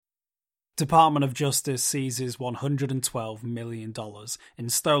Department of Justice seizes $112 million in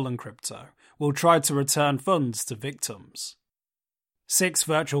stolen crypto, will try to return funds to victims. 6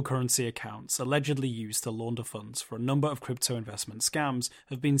 virtual currency accounts allegedly used to launder funds for a number of crypto investment scams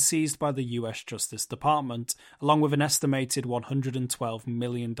have been seized by the US Justice Department, along with an estimated $112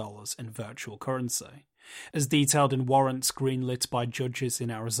 million in virtual currency. As detailed in warrants greenlit by judges in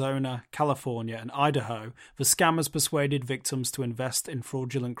Arizona, California, and Idaho, the scammers persuaded victims to invest in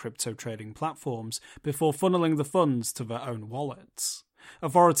fraudulent crypto trading platforms before funneling the funds to their own wallets.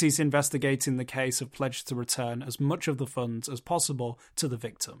 Authorities investigating the case have pledged to return as much of the funds as possible to the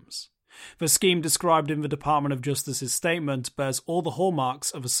victims. The scheme described in the Department of Justice's statement bears all the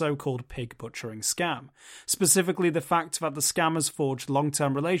hallmarks of a so-called pig butchering scam, specifically the fact that the scammers forged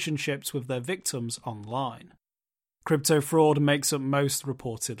long-term relationships with their victims online. Crypto fraud makes up most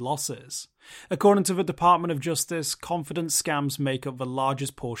reported losses. According to the Department of Justice, confidence scams make up the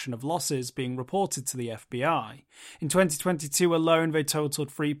largest portion of losses being reported to the FBI. In 2022 alone, they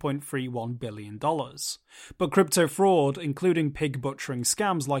totaled $3.31 billion. But crypto fraud, including pig butchering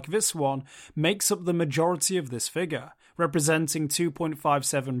scams like this one, makes up the majority of this figure, representing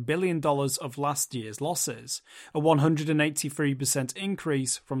 $2.57 billion of last year's losses, a 183%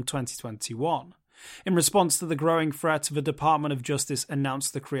 increase from 2021. In response to the growing threat, the Department of Justice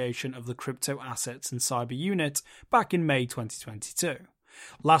announced the creation of the Crypto Assets and Cyber Unit back in May 2022.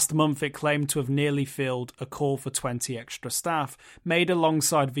 Last month, it claimed to have nearly filled a call for 20 extra staff made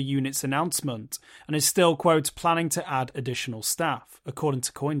alongside the unit's announcement, and is still, quote, planning to add additional staff, according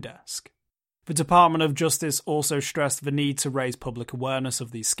to CoinDesk. The Department of Justice also stressed the need to raise public awareness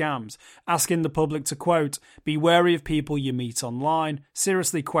of these scams, asking the public to, quote, be wary of people you meet online,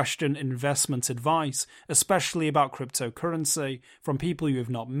 seriously question investment advice, especially about cryptocurrency, from people you have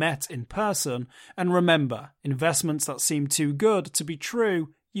not met in person, and remember, investments that seem too good to be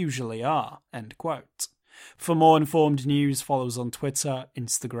true usually are, end quote. For more informed news, follow us on Twitter,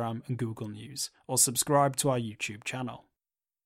 Instagram, and Google News, or subscribe to our YouTube channel.